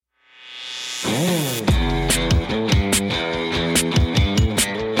You're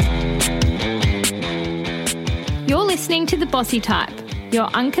listening to The Bossy Type, your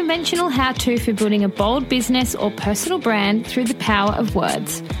unconventional how-to for building a bold business or personal brand through the power of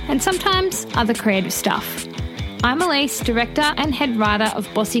words, and sometimes other creative stuff. I'm Elise, director and head writer of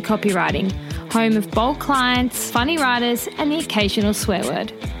Bossy Copywriting, home of bold clients, funny writers, and the occasional swear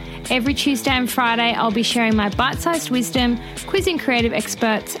word. Every Tuesday and Friday, I'll be sharing my bite-sized wisdom, quizzing creative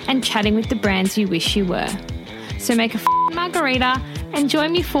experts, and chatting with the brands you wish you were. So make a margarita and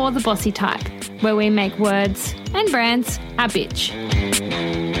join me for The Bossy Type, where we make words and brands our bitch.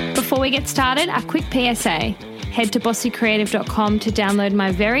 Before we get started, a quick PSA. Head to bossycreative.com to download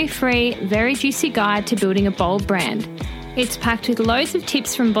my very free, very juicy guide to building a bold brand. It's packed with loads of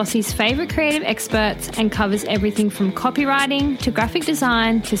tips from Bossy's favourite creative experts and covers everything from copywriting to graphic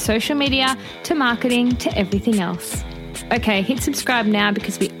design to social media to marketing to everything else. Okay, hit subscribe now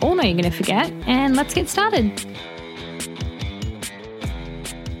because we all know you're going to forget, and let's get started.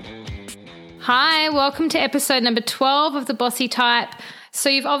 Hi, welcome to episode number 12 of The Bossy Type. So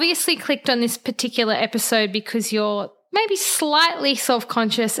you've obviously clicked on this particular episode because you're maybe slightly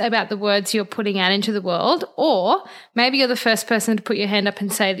self-conscious about the words you're putting out into the world, or maybe you're the first person to put your hand up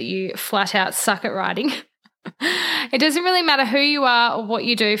and say that you flat out suck at writing. It doesn't really matter who you are or what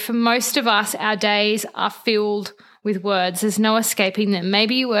you do. For most of us, our days are filled with words. There's no escaping them.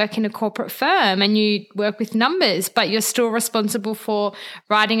 Maybe you work in a corporate firm and you work with numbers, but you're still responsible for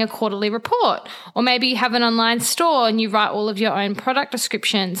writing a quarterly report. Or maybe you have an online store and you write all of your own product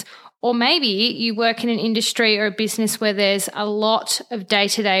descriptions. Or maybe you work in an industry or a business where there's a lot of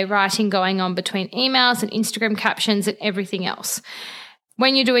day-to-day writing going on between emails and Instagram captions and everything else.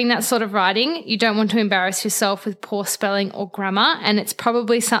 When you're doing that sort of writing, you don't want to embarrass yourself with poor spelling or grammar, and it's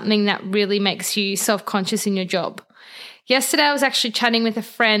probably something that really makes you self-conscious in your job. Yesterday, I was actually chatting with a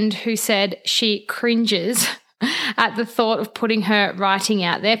friend who said she cringes at the thought of putting her writing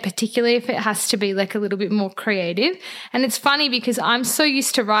out there, particularly if it has to be like a little bit more creative. And it's funny because I'm so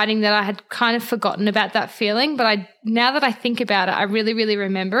used to writing that I had kind of forgotten about that feeling, but now that I think about it, I really, really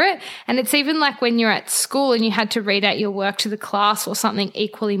remember it. And it's even like when you're at school and you had to read out your work to the class or something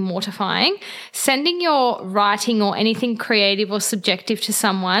equally mortifying. Sending your writing or anything creative or subjective to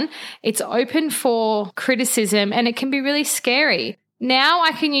someone, it's open for criticism and it can be really scary. Now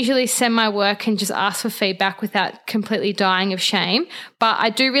I can usually send my work and just ask for feedback without completely dying of shame, but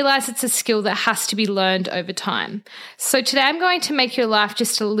I do realize it's a skill that has to be learned over time. So today I'm going to make your life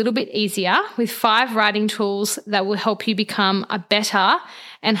just a little bit easier with 5 writing tools that will help you become a better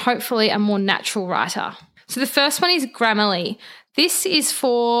and hopefully a more natural writer. So the first one is Grammarly. This is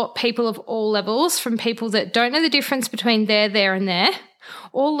for people of all levels, from people that don't know the difference between there, and there,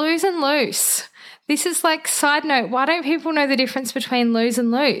 or lose and loose. This is like, side note, why don't people know the difference between lose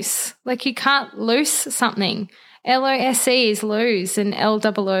and loose? Like, you can't loose something. L-O-S-E is lose and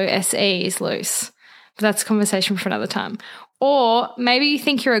L-O-O-S-E is loose. But that's a conversation for another time. Or maybe you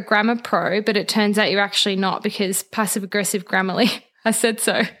think you're a grammar pro, but it turns out you're actually not because passive-aggressive Grammarly, I said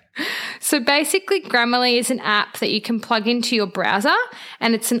so. So basically, Grammarly is an app that you can plug into your browser,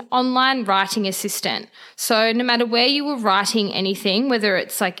 and it's an online writing assistant. So no matter where you were writing anything, whether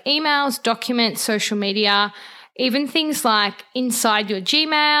it's like emails, documents, social media, even things like inside your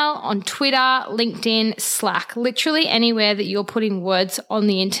Gmail, on Twitter, LinkedIn, Slack, literally anywhere that you're putting words on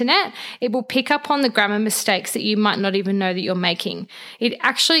the internet, it will pick up on the grammar mistakes that you might not even know that you're making. It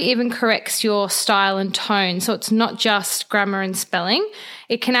actually even corrects your style and tone. So it's not just grammar and spelling.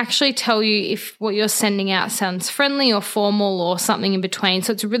 It can actually tell you if what you're sending out sounds friendly or formal or something in between.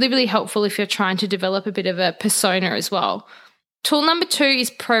 So it's really, really helpful if you're trying to develop a bit of a persona as well. Tool number 2 is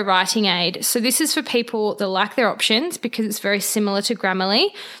Pro Writing Aid. So this is for people that like their options because it's very similar to Grammarly.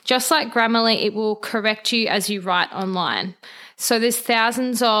 Just like Grammarly, it will correct you as you write online. So there's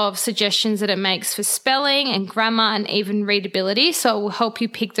thousands of suggestions that it makes for spelling and grammar and even readability. So it will help you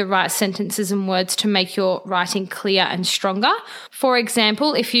pick the right sentences and words to make your writing clear and stronger. For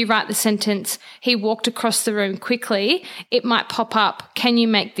example, if you write the sentence, he walked across the room quickly, it might pop up, can you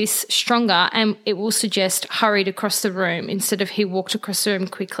make this stronger? And it will suggest hurried across the room instead of he walked across the room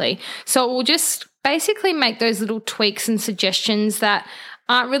quickly. So it will just basically make those little tweaks and suggestions that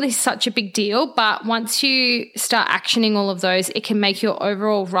aren't really such a big deal, but once you start actioning all of those, it can make your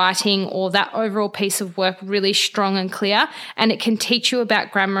overall writing or that overall piece of work really strong and clear, and it can teach you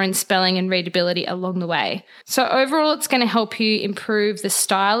about grammar and spelling and readability along the way. So overall, it's going to help you improve the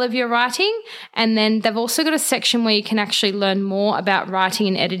style of your writing, and then they've also got a section where you can actually learn more about writing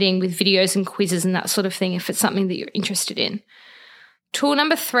and editing with videos and quizzes and that sort of thing if it's something that you're interested in. Tool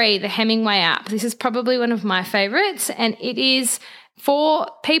number 3, the Hemingway app. This is probably one of my favorites, and it is For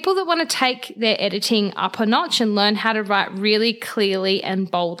people that want to take their editing up a notch and learn how to write really clearly and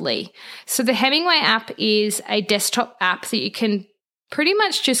boldly. So the Hemingway app is a desktop app that you can pretty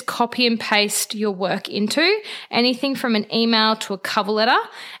much just copy and paste your work into, anything from an email to a cover letter,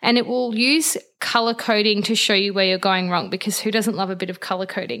 and it will use color coding to show you where you're going wrong, because who doesn't love a bit of color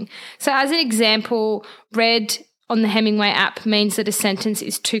coding? So as an example, red on the Hemingway app means that a sentence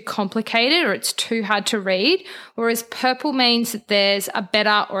is too complicated or it's too hard to read, whereas purple means that there's a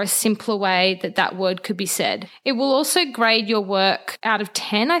better or a simpler way that that word could be said. It will also grade your work out of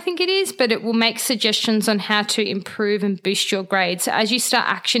 10, I think it is, but it will make suggestions on how to improve and boost your grade. So as you start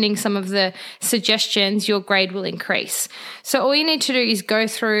actioning some of the suggestions, your grade will increase. So all you need to do is go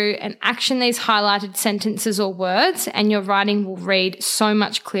through and action these highlighted sentences or words, and your writing will read so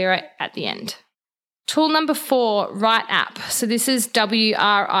much clearer at the end. Tool number 4, Write App. So this is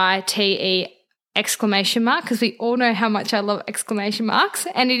WRITE exclamation mark, because we all know how much I love exclamation marks.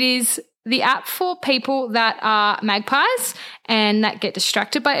 And it is the app for people that are magpies and that get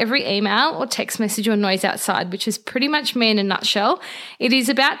distracted by every email or text message or noise outside, which is pretty much me in a nutshell. It is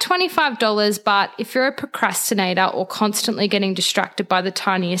about $25, but if you're a procrastinator or constantly getting distracted by the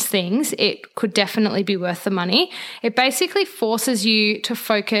tiniest things, it could definitely be worth the money. It basically forces you to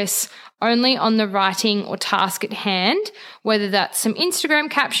focus only on the writing or task at hand, whether that's some Instagram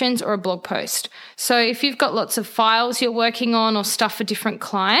captions or a blog post. So if you've got lots of files you're working on or stuff for different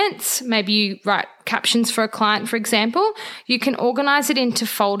clients, maybe you write captions for a client, for example, you can organize it into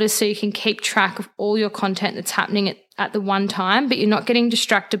folders so you can keep track of all your content that's happening at the one time, but you're not getting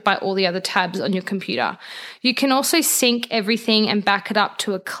distracted by all the other tabs on your computer. You can also sync everything and back it up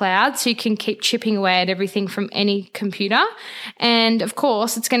to a cloud so you can keep chipping away at everything from any computer. And of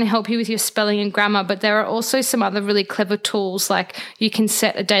course, it's going to help you with your spelling and grammar, but there are also some other really clever tools, like you can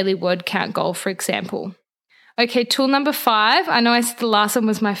set a daily word count goal, for example. Okay, tool number 5. I know I said the last one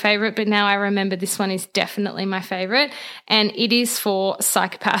was my favorite, but now I remember this one is definitely my favorite, and it is for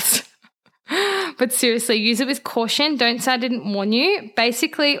psychopaths. But seriously, use it with caution. Don't say I didn't warn you.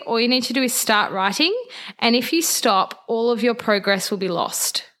 Basically, all you need to do is start writing, and if you stop, all of your progress will be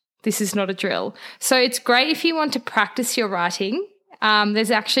lost. This is not a drill. So it's great if you want to practice your writing.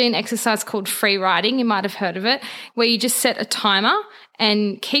 There's actually an exercise called free writing, you might have heard of it, where you just set a timer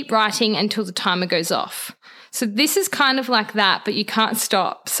and keep writing until the timer goes off. So this is kind of like that, but you can't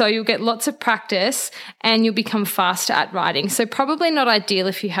stop. So you'll get lots of practice and you'll become faster at writing. So probably not ideal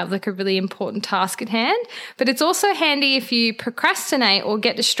if you have like a really important task at hand, but it's also handy if you procrastinate or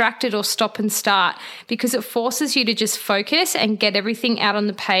get distracted or stop and start, because it forces you to just focus and get everything out on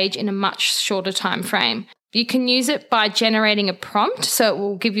the page in a much shorter time frame. You can use it by generating a prompt, so it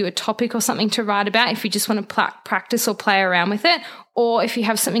will give you a topic or something to write about if you just want to practice or play around with it, or if you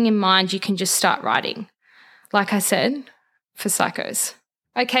have something in mind, you can just start writing. Like I said, for psychos.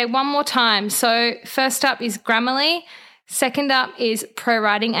 Okay, one more time. So first up is Grammarly. Second up is Pro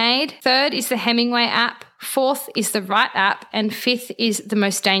Writing Aid. Third is the Hemingway app. Fourth is the Write app. And fifth is the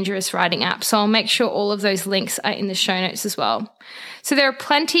Most Dangerous Writing app. So I'll make sure all of those links are in the show notes as well. So there are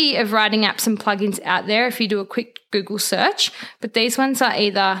plenty of writing apps and plugins out there if you do a quick Google search, but these ones are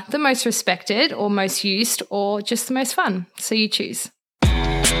either the most respected or most used or just the most fun. So you choose.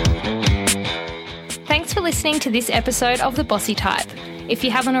 Thanks for listening to this episode of The Bossy Type. If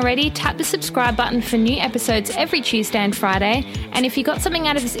you haven't already, tap the subscribe button for new episodes every Tuesday and Friday. And if you got something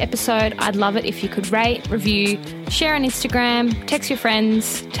out of this episode, I'd love it if you could rate, review, share on Instagram, text your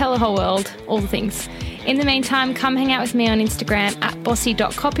friends, tell the whole world, all the things. In the meantime, come hang out with me on Instagram at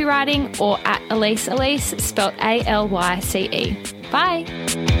bossy.copywriting or at Alyce, spelled ALYCE.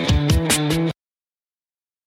 Bye.